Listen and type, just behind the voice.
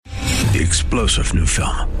the explosive new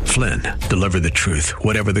film, Flynn, Deliver the Truth,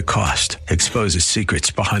 Whatever the Cost, exposes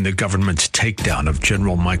secrets behind the government's takedown of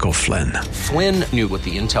General Michael Flynn. Flynn knew what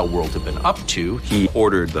the intel world had been up to. He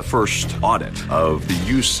ordered the first audit of the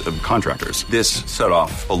use of contractors. This set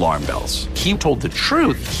off alarm bells. He told the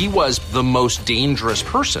truth. He was the most dangerous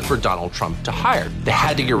person for Donald Trump to hire. They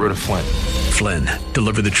had to get rid of Flynn. Flynn,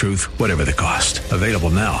 Deliver the Truth, Whatever the Cost. Available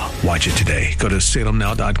now. Watch it today. Go to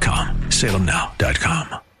salemnow.com.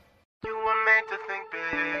 salemnow.com. You were made to think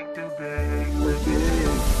big, too big, big.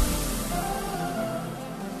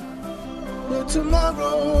 But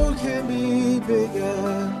tomorrow can be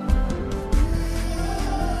bigger.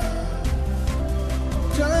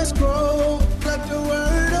 Just grow, let the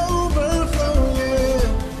word overflow, yeah.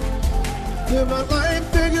 Live a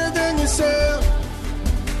life bigger than yourself.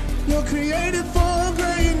 You're created for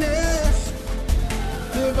greatness.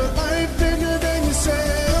 Live a life bigger than yourself.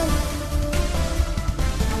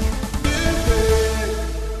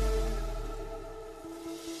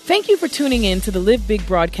 Thank you for tuning in to the Live Big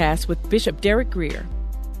broadcast with Bishop Derek Grier.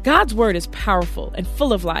 God's word is powerful and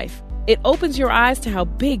full of life. It opens your eyes to how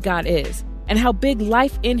big God is and how big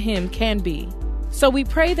life in Him can be. So we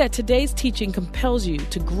pray that today's teaching compels you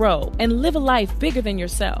to grow and live a life bigger than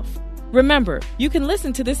yourself. Remember, you can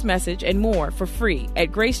listen to this message and more for free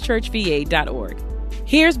at gracechurchva.org.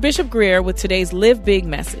 Here's Bishop Grier with today's Live Big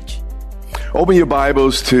message. Open your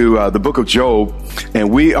Bibles to the book of Job,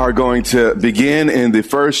 and we are going to begin in the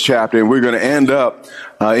first chapter, and we're going to end up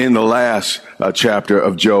in the last chapter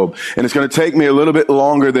of Job. And it's going to take me a little bit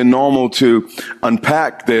longer than normal to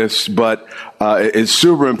unpack this, but it's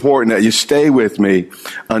super important that you stay with me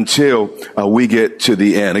until we get to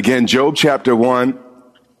the end. Again, Job chapter 1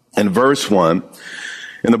 and verse 1.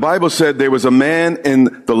 And the Bible said there was a man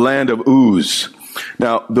in the land of Uz.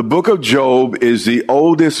 Now, the book of Job is the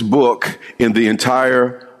oldest book in the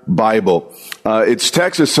entire Bible. Its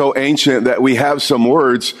text is so ancient that we have some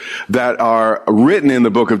words that are written in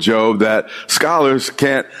the book of Job that scholars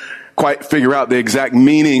can't quite figure out the exact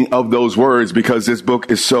meaning of those words because this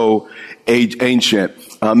book is so ancient.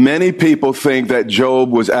 Many people think that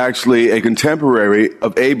Job was actually a contemporary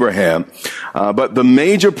of Abraham. But the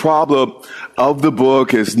major problem of the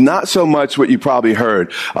book is not so much what you probably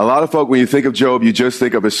heard. A lot of folk, when you think of Job, you just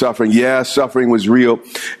think of his suffering. Yeah, suffering was real,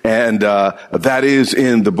 and that is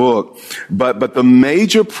in the book. But the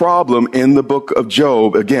major problem in the book of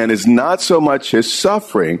Job, again, is not so much his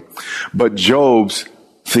suffering, but Job's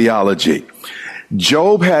theology.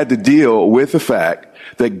 Job had to deal with the fact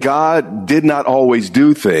that God did not always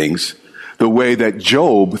do things the way that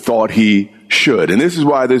Job thought he should. And this is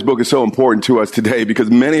why this book is so important to us today,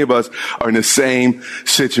 because many of us are in the same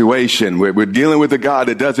situation. We're dealing with a God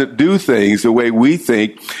that doesn't do things the way we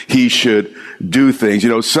think He should do things. You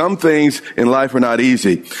know, some things in life are not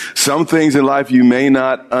easy. Some things in life you may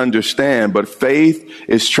not understand, but faith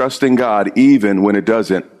is trusting God even when it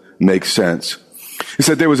doesn't make sense. He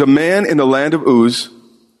said there was a man in the land of Uz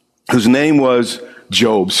whose name was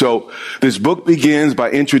Job. So this book begins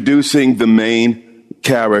by introducing the main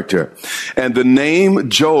character. And the name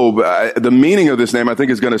Job, the meaning of this name, I think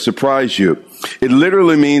is going to surprise you. It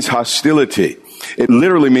literally means hostility. It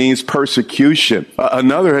literally means persecution.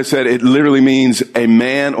 Another has said it literally means a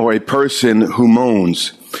man or a person who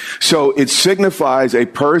moans. So it signifies a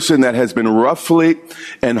person that has been roughly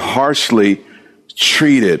and harshly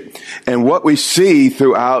treated. And what we see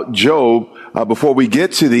throughout Job, before we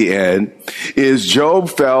get to the end, is Job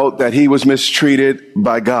felt that he was mistreated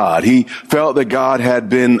by God. He felt that God had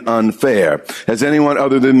been unfair. Has anyone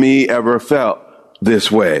other than me ever felt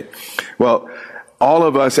this way? Well, all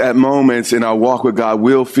of us at moments in our walk with God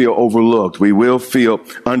will feel overlooked. We will feel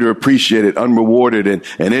underappreciated, unrewarded.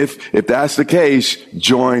 And if that's the case,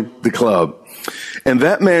 join the club. And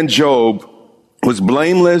that man Job was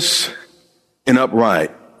blameless and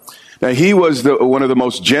upright. Now, he was one of the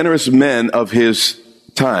most generous men of his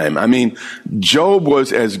time. I mean, Job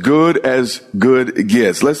was as good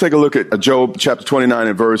gets. Let's take a look at Job chapter 29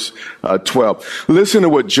 and verse 12. Listen to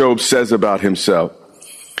what Job says about himself.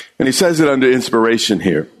 And he says it under inspiration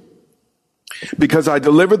here. Because I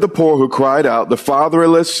delivered the poor who cried out, the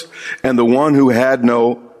fatherless, and the one who had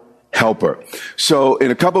no helper. So in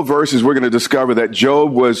a couple of verses, we're going to discover that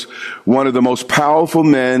Job was one of the most powerful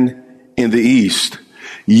men in the East.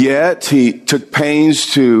 Yet he took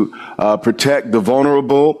pains to protect the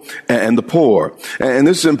vulnerable and the poor. And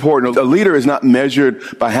this is important. A leader is not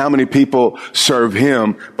measured by how many people serve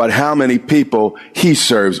him, but how many people he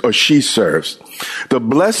serves or she serves. The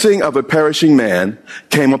blessing of a perishing man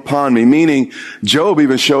came upon me, meaning Job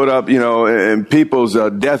even showed up, in people's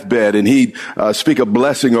deathbed, and he'd speak a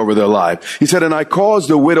blessing over their life. He said, and I caused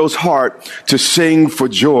the widow's heart to sing for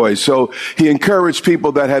joy. So he encouraged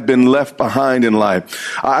people that had been left behind in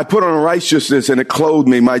life. I put on righteousness and it clothed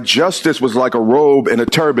me. My justice was like a robe and a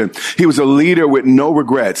turban. He was a leader with no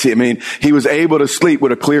regrets. He was able to sleep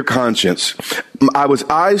with a clear conscience. I was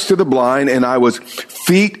eyes to the blind and I was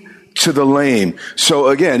feet to the lame. So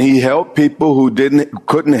again, he helped people who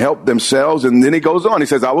couldn't help themselves. And then he goes on. He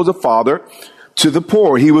says, I was a father to the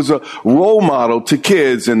poor. He was a role model to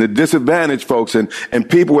kids and the disadvantaged folks and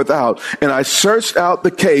people without. And I searched out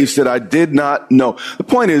the case that I did not know. The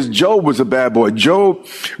point is, Job was a bad boy. Job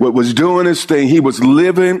was doing his thing. He was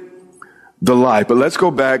living the life. But let's go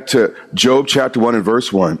back to Job chapter 1 and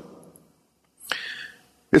verse 1.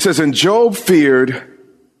 It says, and Job feared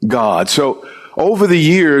God. So over the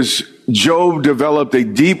years, Job developed a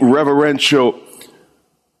deep reverential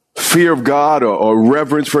fear of God or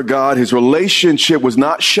reverence for God. His relationship was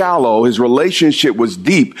not shallow. His relationship was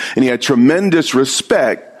deep, and he had tremendous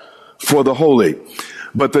respect for the holy.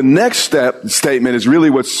 But the next statement is really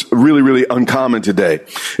what's really uncommon today.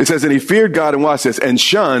 It says, and he feared God, and watch this, and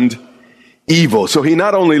shunned evil. So he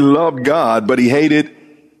not only loved God, but he hated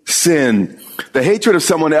sin. The hatred of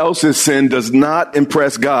someone else's sin does not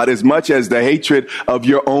impress God as much as the hatred of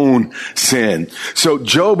your own sin. So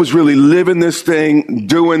Job was really living this thing,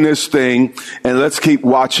 doing this thing, and let's keep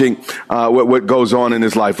watching what goes on in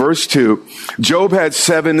his life. Verse 2, Job had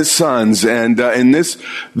 7 sons, and in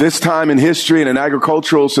this time in history in an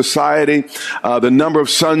agricultural society, the number of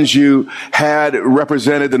sons you had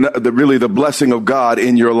represented the blessing of God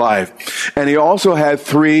in your life. And he also had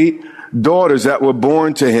 3 daughters that were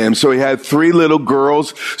born to him. So he had 3 little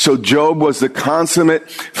girls. So Job was the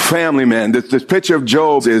consummate family man. This picture of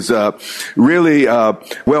Job is really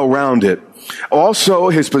well-rounded. Also,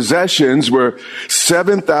 his possessions were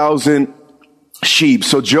 7,000 sheep.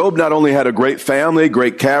 So Job not only had a great family,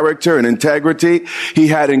 great character and integrity, he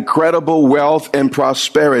had incredible wealth and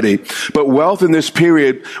prosperity. But wealth in this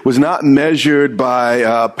period was not measured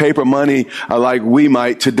by paper money like we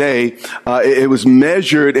might today. It was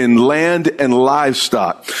measured in land and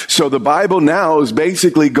livestock. So the Bible now is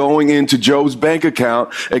basically going into Job's bank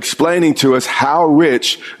account, explaining to us how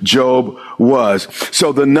rich Job was.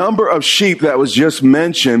 So the number of sheep that was just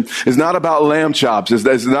mentioned is not about lamb chops.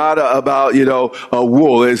 It's not about,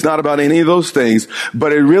 wool. It's not about any of those things.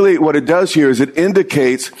 But what it does here is it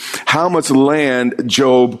indicates how much land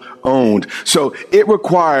Job owned. So it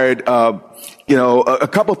required, a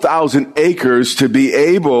couple thousand acres to be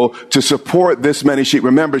able to support this many sheep.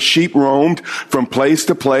 Remember, sheep roamed from place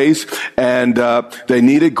to place, and they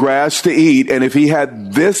needed grass to eat. And if he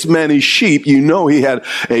had this many sheep, he had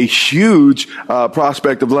a huge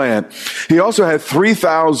prospect of land. He also had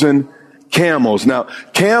 3,000 camels. Now,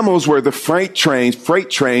 camels were the freight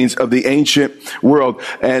trains of the ancient world,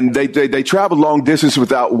 and they traveled long distance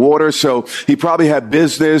without water. So he probably had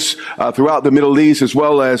business throughout the Middle East as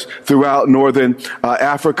well as throughout northern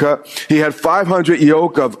Africa. He had 500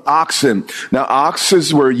 yoke of oxen. Now,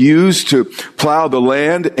 oxes were used to plow the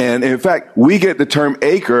land, and in fact, we get the term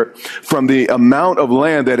acre from the amount of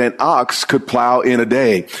land that an ox could plow in a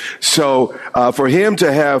day. So for him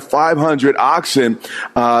to have 500 oxen,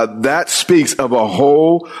 that speaks of a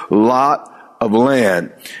whole lot of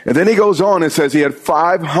land. And then he goes on and says he had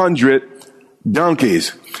 500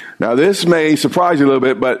 donkeys. Now, this may surprise you a little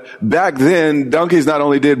bit, but back then, donkeys not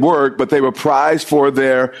only did work, but they were prized for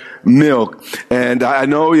their milk. And I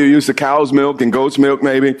know you're used to cow's milk and goat's milk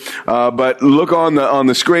maybe, but look on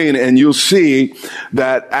the screen and you'll see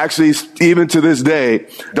that actually, even to this day,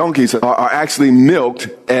 donkeys are actually milked,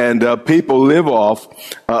 and people live off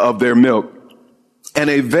of their milk. And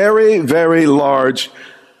a very, very large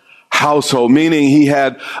household, meaning he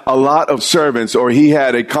had a lot of servants, or he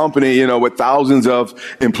had a company, with thousands of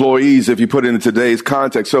employees, if you put it in today's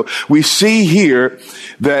context. So we see here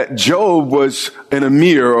that Job was an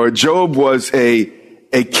emir, or Job was a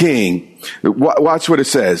king. Watch what it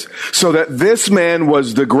says. So that this man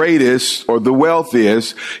was the greatest or the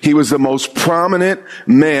wealthiest. He was the most prominent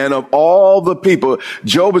man of all the people.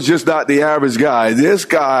 Job was just not the average guy. This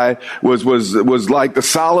guy was like the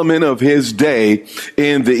Solomon of his day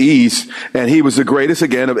in the East. And he was the greatest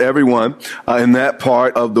again of everyone in that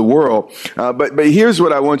part of the world. But here's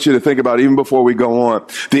what I want you to think about even before we go on.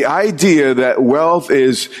 The idea that wealth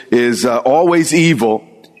is always evil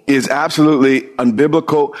is absolutely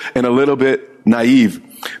unbiblical and a little bit naive.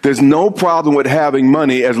 There's no problem with having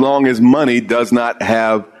money as long as money does not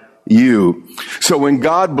have you. So when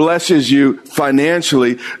God blesses you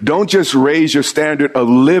financially, don't just raise your standard of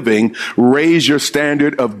living, raise your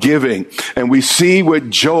standard of giving. And we see with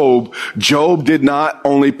Job did not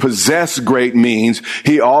only possess great means,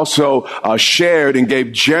 he also shared and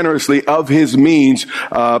gave generously of his means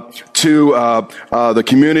to the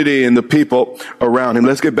community and the people around him.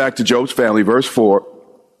 Let's get back to Job's family, verse 4.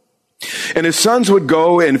 And his sons would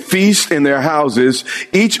go and feast in their houses,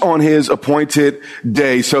 each on his appointed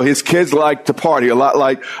day. So his kids like to party, a lot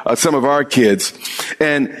like some of our kids.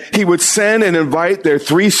 And he would send and invite their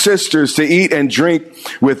 3 sisters to eat and drink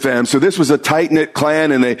with them. So this was a tight-knit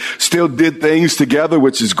clan, and they still did things together,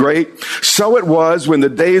 which is great. So it was when the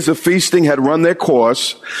days of feasting had run their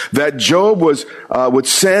course that Job would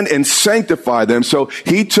send and sanctify them. So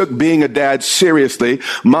he took being a dad seriously.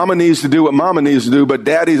 Mama needs to do what mama needs to do, but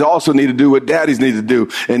daddies also need to do what daddies need to do.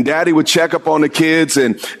 And daddy would check up on the kids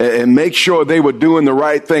and make sure they were doing the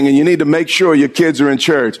right thing. And you need to make sure your kids are in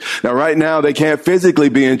church. Now, right now, they can't physically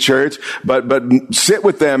be in church, but sit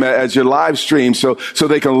with them as your live stream so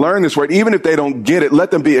they can learn this word. Even if they don't get it, let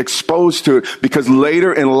them be exposed to it, because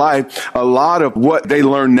later in life, a lot of what they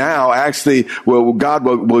learn now actually God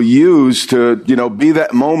will use to, be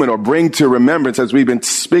that moment or bring to remembrance, as we've been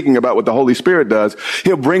speaking about what the Holy Spirit does.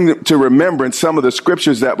 He'll bring to remembrance some of the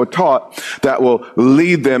scriptures that were taught that will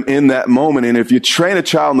lead them in that moment. And if you train a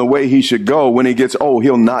child in the way he should go, when he gets old,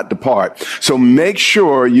 he'll not depart. So make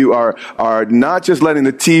sure you are not just letting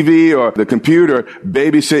the TV or the computer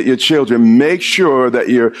babysit your children. Make sure that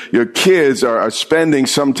your kids are spending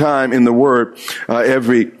some time in the Word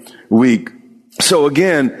every week. So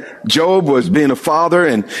again, Job was being a father,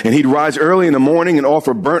 and he'd rise early in the morning and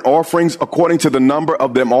offer burnt offerings according to the number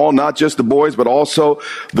of them all, not just the boys, but also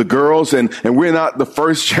the girls. And we're not the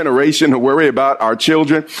first generation to worry about our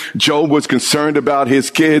children. Job was concerned about his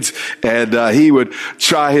kids, and he would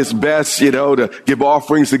try his best, to give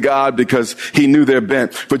offerings to God because he knew their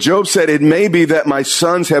bent. For Job said, "It may be that my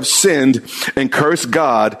sons have sinned and cursed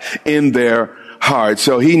God in their heart."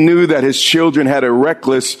 So he knew that his children had a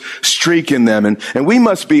reckless streak in them. And we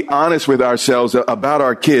must be honest with ourselves about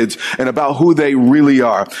our kids and about who they really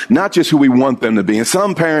are, not just who we want them to be. And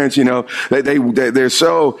some parents, they're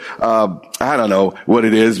so, I don't know what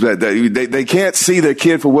it is, but they can't see their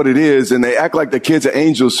kid for what it is, and they act like the kids are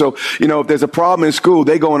angels. So, if there's a problem in school,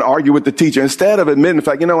 they go and argue with the teacher instead of admitting the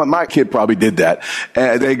fact, you know what, my kid probably did that.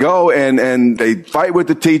 They go and they fight with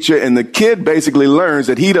the teacher, and the kid basically learns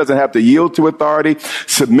that he doesn't have to yield to authority,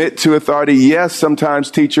 submit to authority. Yes, sometimes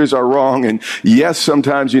teachers are wrong, and yes,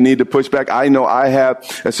 sometimes you need to push back. I know I have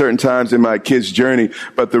at certain times in my kids' journey,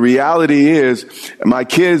 but the reality is my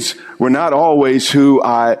kids were not always who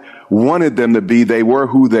I wanted them to be. They were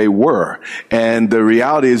who they were. And the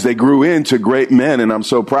reality is they grew into great men, and I'm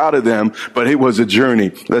so proud of them, but it was a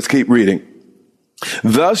journey. Let's keep reading.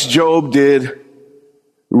 Thus Job did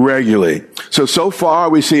regularly. So far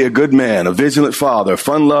we see a good man, a vigilant father, a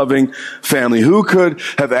fun-loving family. Who could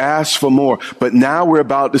have asked for more? But now we're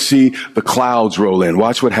about to see the clouds roll in.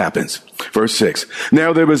 Watch what happens. Verse 6.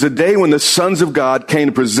 Now there was a day when the sons of God came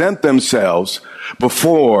to present themselves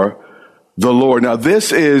before the Lord. Now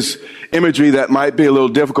this is imagery that might be a little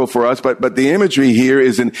difficult for us, but the imagery here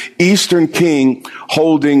is an Eastern king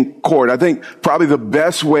holding court. I think probably the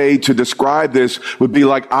best way to describe this would be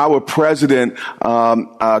like our president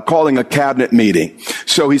calling a cabinet meeting.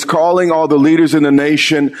 So he's calling all the leaders in the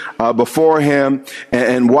nation before him,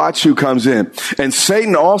 and watch who comes in. And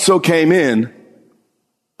Satan also came in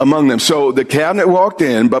among them. So the cabinet walked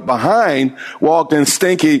in, but behind walked in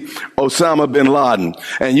stinky Osama bin Laden.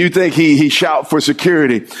 And you think he shout for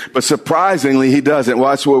security, but surprisingly he doesn't.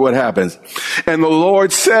 Watch what happens. And the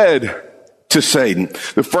Lord said to Satan,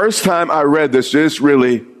 the first time I read this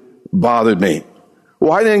really bothered me.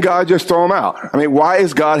 Why didn't God just throw him out? I mean, why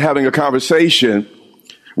is God having a conversation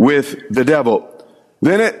with the devil?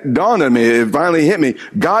 Then it dawned on me, it finally hit me.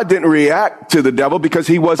 God didn't react to the devil because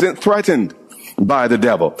he wasn't threatened by the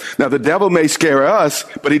devil. Now, the devil may scare us,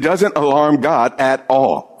 but he doesn't alarm God at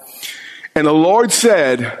all. And the Lord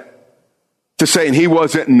said to Satan, he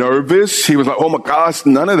wasn't nervous. He was like, oh my gosh,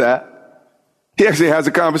 none of that. He actually has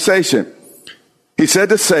a conversation. He said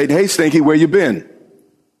to Satan, hey, Stinky, where you been?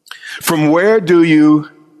 From where do you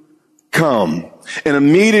come? And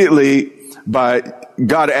immediately, by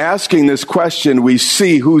God asking this question, we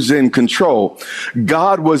see who's in control.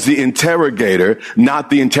 God was the interrogator, not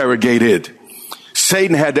the interrogated.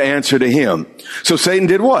 Satan had to answer to him. So Satan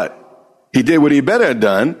did what? He did what he better had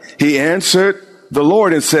done. He answered the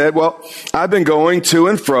Lord and said, well, I've been going to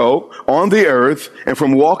and fro on the earth and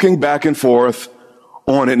from walking back and forth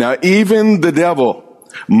on it. Now, even the devil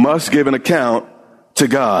must give an account to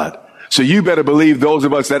God. So you better believe those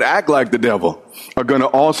of us that act like the devil are going to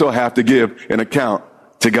also have to give an account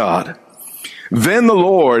to God. Then the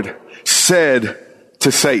Lord said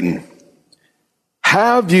to Satan,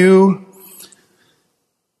 how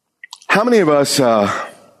many of us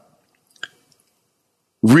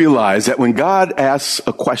realize that when God asks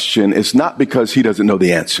a question, it's not because he doesn't know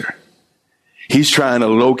the answer. He's trying to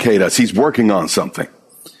locate us. He's working on something.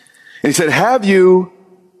 And he said, have you,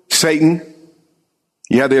 Satan,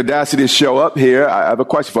 you have the audacity to show up here. I have a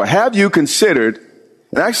question for you. Have you considered,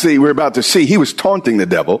 and actually we're about to see, he was taunting the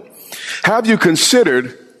devil. Have you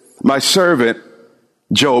considered my servant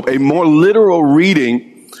Job? A more literal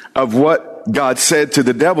reading of what God said to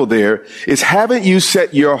the devil there is, haven't you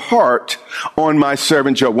set your heart on my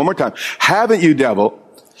servant Job? One more time. Haven't you, devil,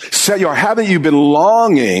 haven't you been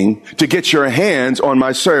longing to get your hands on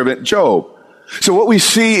my servant Job? So what we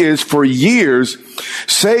see is, for years,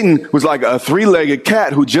 Satan was like a three-legged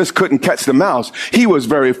cat who just couldn't catch the mouse. He was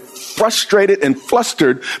very frustrated and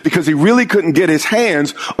flustered because he really couldn't get his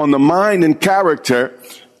hands on the mind and character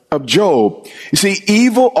of Job. You see,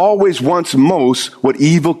 evil always wants most what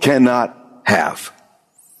evil cannot have.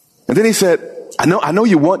 And then he said, I know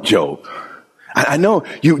you want Job. I know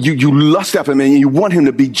you lust after him and you want him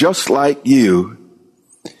to be just like you.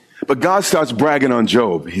 But God starts bragging on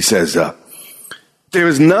Job. He says, there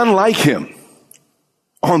is none like him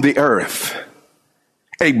on the earth,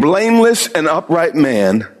 a blameless and upright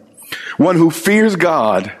man, one who fears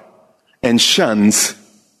God and shuns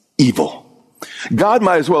evil. God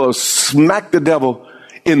might as well have smacked the devil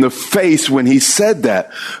in the face when he said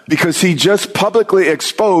that, because he just publicly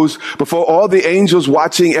exposed before all the angels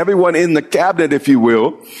watching, everyone in the cabinet, if you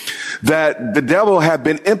will, that the devil had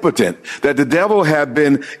been impotent, that the devil had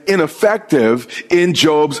been ineffective in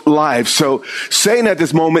Job's life. So Satan at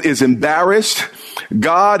this moment is embarrassed.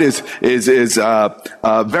 God is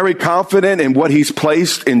very confident in what he's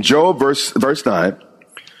placed in Job, verse 9.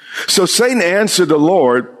 So Satan answered the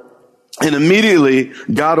Lord and immediately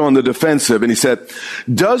got on the defensive, and he said,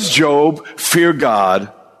 does Job fear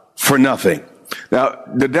God for nothing? Now,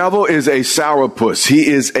 the devil is a sourpuss. He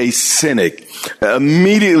is a cynic.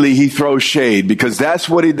 Immediately he throws shade, because that's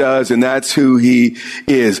what he does and that's who he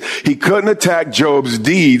is. He couldn't attack Job's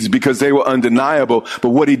deeds because they were undeniable, but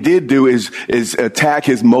what he did do is attack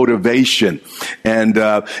his motivation. And,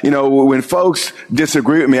 when folks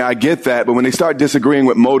disagree with me, I get that, but when they start disagreeing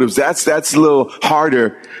with motives, that's a little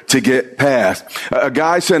harder to get past. A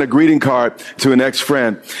guy sent a greeting card to an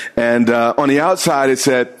ex-friend, and on the outside it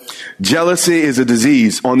said, jealousy is a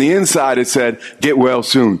disease. On the inside it said, get well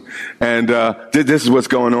soon. And this is what's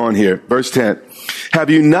going on here. Verse 10. Have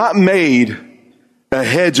you not made a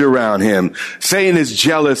hedge around him? Satan is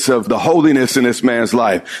jealous of the holiness in this man's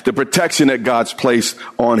life, the protection that God's placed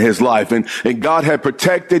on his life. And God had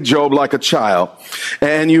protected Job like a child.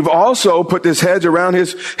 And you've also put this hedge around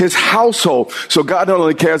his household. So God not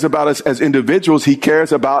only cares about us as individuals, he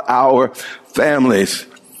cares about our families.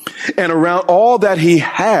 And around all that he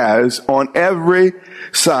has on every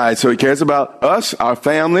side. So he cares about us, our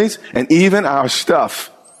families, and even our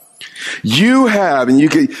stuff. You have, and you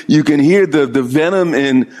can hear the venom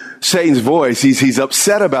in Satan's voice. He's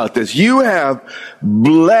upset about this. You have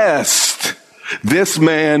blessed this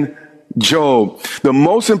man, Job. The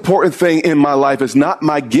most important thing in my life is not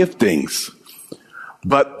my giftings,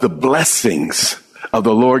 but the blessings of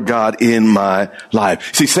the Lord God in my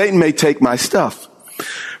life. See, Satan may take my stuff,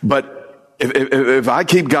 but if I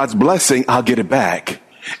keep God's blessing, I'll get it back.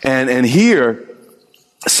 And here,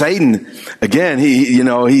 Satan, again,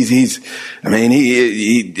 his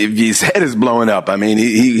head is blowing up. I mean,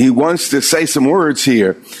 he wants to say some words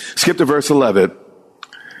here. Skip to verse 11.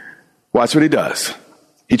 Watch what he does.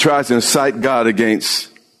 He tries to incite God against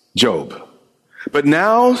Job. But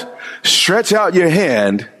now stretch out your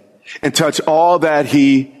hand and touch all that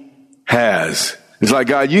he has. It's like,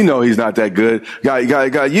 God, you know he's not that good.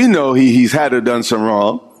 God, you know he's had or done some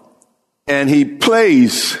wrong. And he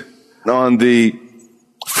plays on the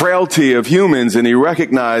frailty of humans, and he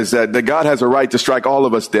recognized that God has a right to strike all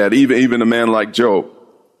of us dead, even a man like Job.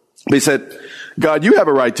 But he said, God, you have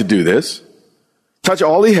a right to do this. Touch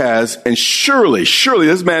all he has, and surely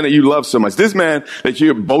this man that you love so much, this man that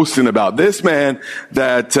you're boasting about, this man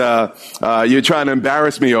that you're trying to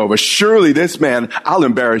embarrass me over, surely this man, I'll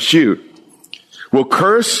embarrass you, will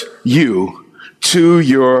curse you to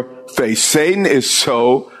your face. Satan is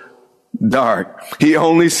so dark. He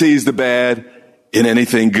only sees the bad in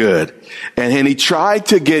anything good. And he tried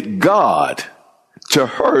to get God to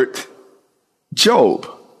hurt Job.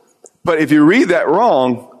 But if you read that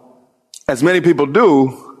wrong, as many people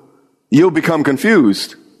do, you'll become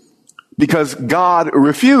confused. because God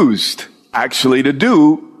refused actually to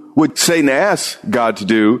do what Satan asked God to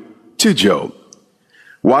do to Job.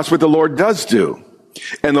 Watch what the Lord does do.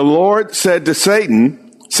 And the Lord said to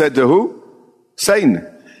Satan, said to who? Satan.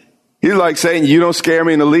 He's like saying, you don't scare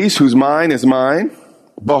me in the least. Who's mine is mine.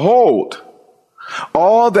 Behold,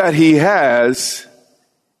 all that he has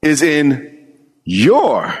is in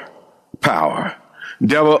your power.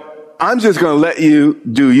 Devil, I'm just going to let you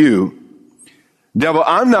do you. Devil,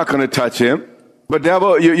 I'm not going to touch him. But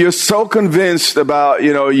devil, you're so convinced about,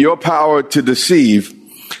 your power to deceive.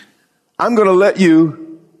 I'm going to let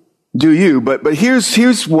you do you. But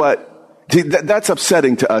here's what, that's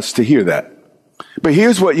upsetting to us to hear that. But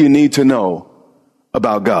here's what you need to know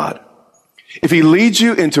about God. If he leads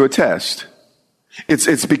you into a test,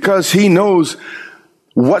 it's because he knows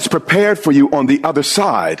what's prepared for you on the other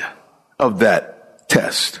side of that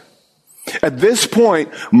test. At this point,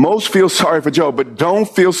 most feel sorry for Job, but don't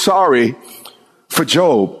feel sorry for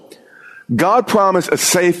Job. God promised a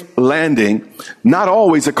safe landing, not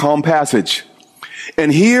always a calm passage.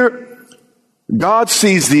 And here, God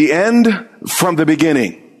sees the end from the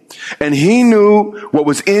beginning. And he knew what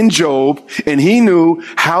was in Job, and he knew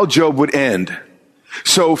how Job would end.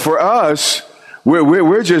 So for us,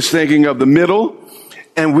 we're just thinking of the middle,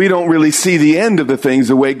 and we don't really see the end of the things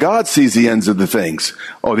the way God sees the ends of the things,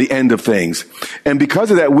 or the end of things. And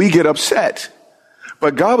because of that, we get upset.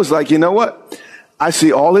 But God was like, you know what? I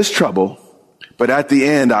see all his trouble, but at the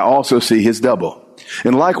end, I also see his double.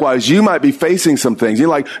 And likewise, you might be facing some things. You're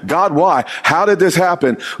like, God, why? How did this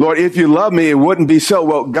happen? Lord, if you love me, it wouldn't be so.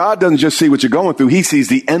 Well, God doesn't just see what you're going through. He sees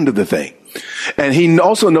the end of the thing. And he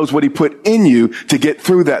also knows what he put in you to get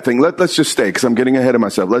through that thing. Let's just stay, because I'm getting ahead of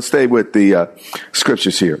myself. Let's stay with the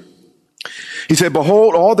scriptures here. He said,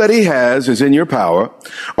 behold, all that he has is in your power.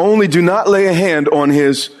 Only do not lay a hand on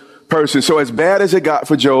his person. So as bad as it got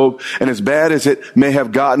for Job, and as bad as it may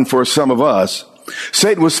have gotten for some of us,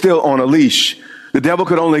 Satan was still on a leash. The devil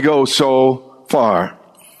could only go so far.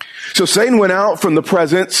 So Satan went out from the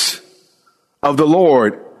presence of the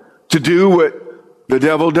Lord to do what the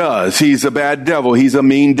devil does. He's a bad devil. He's a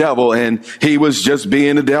mean devil. And he was just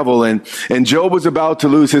being a devil. And Job was about to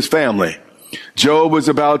lose his family. Job was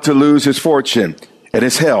about to lose his fortune and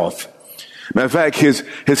his health. Matter of fact,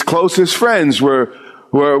 his closest friends were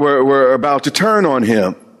about to turn on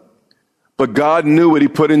him. But God knew what he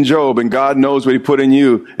put in Job, and God knows what he put in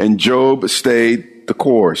you, and Job stayed the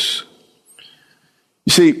course.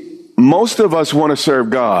 You see, most of us want to serve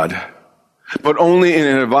God, but only in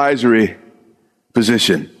an advisory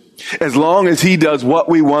position. As long as he does what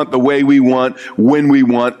we want, the way we want, when we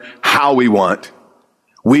want, how we want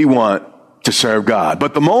to serve God.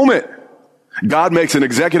 But the moment God makes an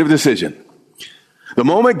executive decision, the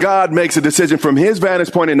moment God makes a decision from his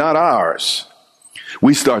vantage point and not ours,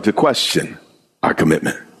 we start to question our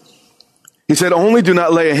commitment. He said, only do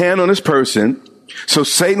not lay a hand on his person. So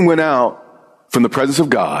Satan went out from the presence of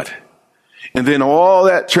God. And then all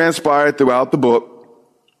that transpired throughout the book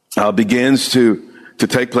begins to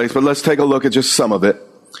take place. But let's take a look at just some of it.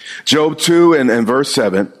 Job 2 and verse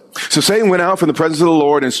 7. So Satan went out from the presence of the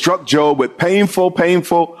Lord and struck Job with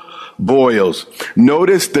painful boils.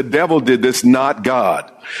 Notice the devil did this, not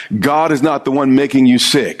God. God is not the one making you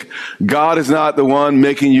sick. God is not the one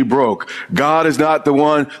making you broke. God is not the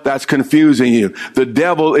one that's confusing you. The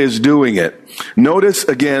devil is doing it. Notice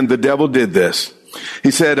again, the devil did this.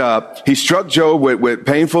 He said, he struck Job with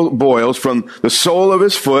painful boils from the sole of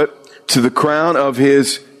his foot to the crown of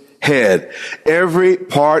his head. Every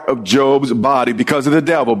part of Job's body, because of the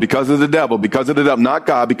devil, not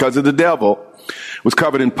God, because of the devil, was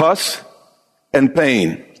covered in pus and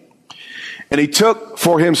pain. And he took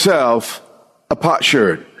for himself a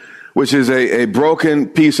potsherd, which is a broken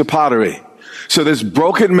piece of pottery. So this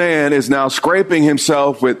broken man is now scraping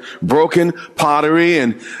himself with broken pottery.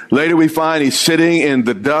 And later we find he's sitting in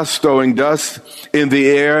the dust, throwing dust in the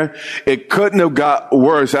air. It couldn't have got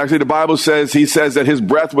worse. Actually, the Bible says, he says that his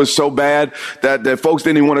breath was so bad that folks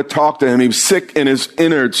didn't even want to talk to him. He was sick in his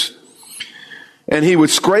innards. And he would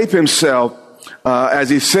scrape himself as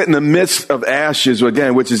he sit in the midst of ashes,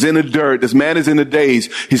 again, which is in the dirt. This man is in the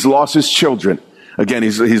daze. He's lost his children. Again,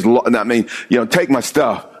 take my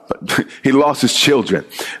stuff. But he lost his children.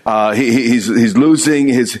 He's losing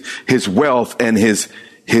his wealth and his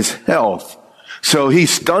health. So he's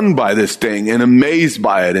stunned by this thing and amazed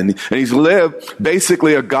by it. And he's lived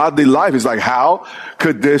basically a godly life. He's like, how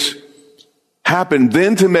could this happen?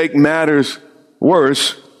 Then to make matters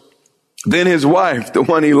worse, then his wife, the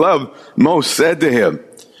one he loved most, said to him,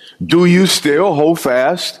 do you still hold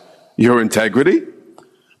fast your integrity?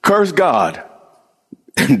 Curse God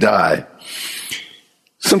and die.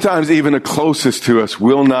 Sometimes even the closest to us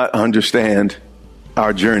will not understand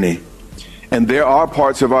our journey. And there are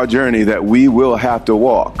parts of our journey that we will have to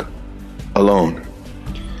walk alone.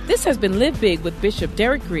 This has been Live Big with Bishop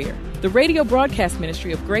Derek Grier, the radio broadcast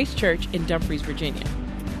ministry of Grace Church in Dumfries, Virginia.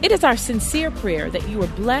 It is our sincere prayer that you are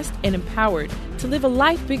blessed and empowered to live a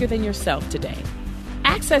life bigger than yourself today.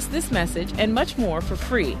 Access this message and much more for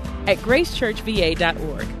free at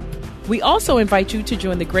gracechurchva.org. We also invite you to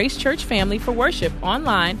join the Grace Church family for worship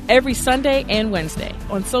online every Sunday and Wednesday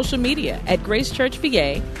on social media at Grace Church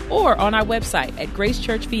VA or on our website at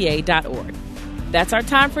gracechurchva.org. That's our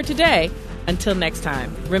time for today. Until next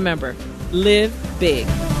time, remember, live big.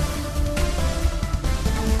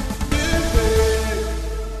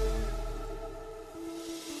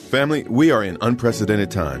 Family, we are in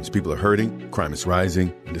unprecedented times. People are hurting, crime is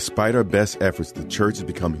rising, and despite our best efforts, the church is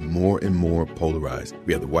becoming more and more polarized.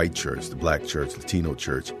 We have the white church, the black church, Latino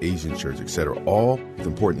church, Asian church, etc., all with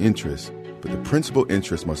important interests, but the principal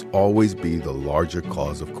interest must always be the larger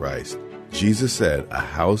cause of Christ. Jesus said, a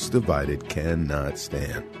house divided cannot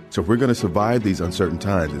stand. So if we're going to survive these uncertain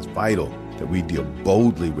times, it's vital that we deal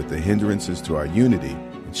boldly with the hindrances to our unity,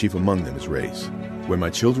 and chief among them is race. When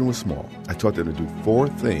my children were small, I taught them to do 4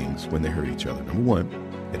 things when they hurt each other. Number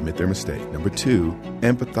 1, admit their mistake. Number 2,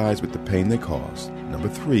 empathize with the pain they caused. Number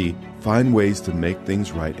 3, find ways to make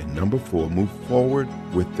things right. And number 4, move forward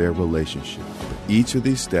with their relationship. But each of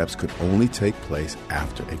these steps could only take place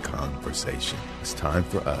after a conversation. It's time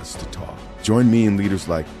for us to talk. Join me and leaders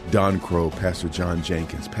like Don Crow, Pastor John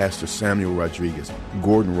Jenkins, Pastor Samuel Rodriguez,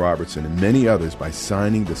 Gordon Robertson, and many others by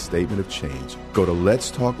signing the Statement of Change. Go to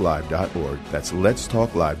letstalklive.org. That's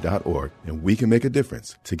letstalklive.org, and we can make a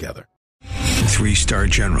difference together. 3-star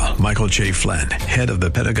General Michael J. Flynn, head of the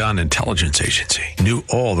Pentagon Intelligence Agency, knew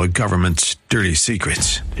all the government's dirty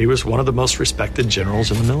secrets. He was one of the most respected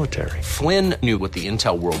generals in the military. Flynn knew what the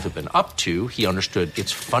intel world had been up to. He understood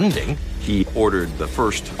its funding. He ordered the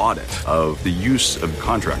first audit of the use of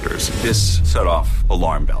contractors. This set off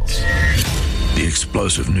alarm bells. The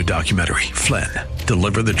explosive new documentary, Flynn,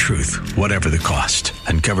 Deliver the Truth, Whatever the Cost,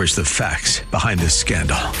 uncovers the facts behind this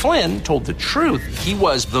scandal. Flynn told the truth. He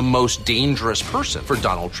was the most dangerous person for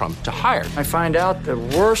Donald Trump to hire. I find out the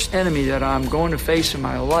worst enemy that I'm going to face in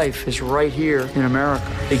my life is right here in America.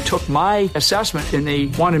 They took my assessment and they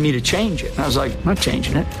wanted me to change it. And I was like, I'm not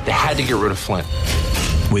changing it. They had to get rid of Flynn.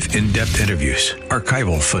 With in-depth interviews,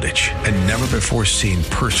 archival footage, and never-before-seen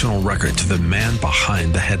personal records of the man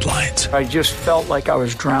behind the headlines. I just felt like I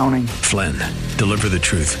was drowning. Flynn, Deliver the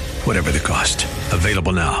Truth, Whatever the Cost.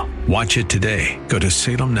 Available now. Watch it today. Go to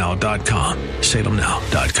salemnow.com.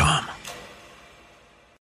 salemnow.com.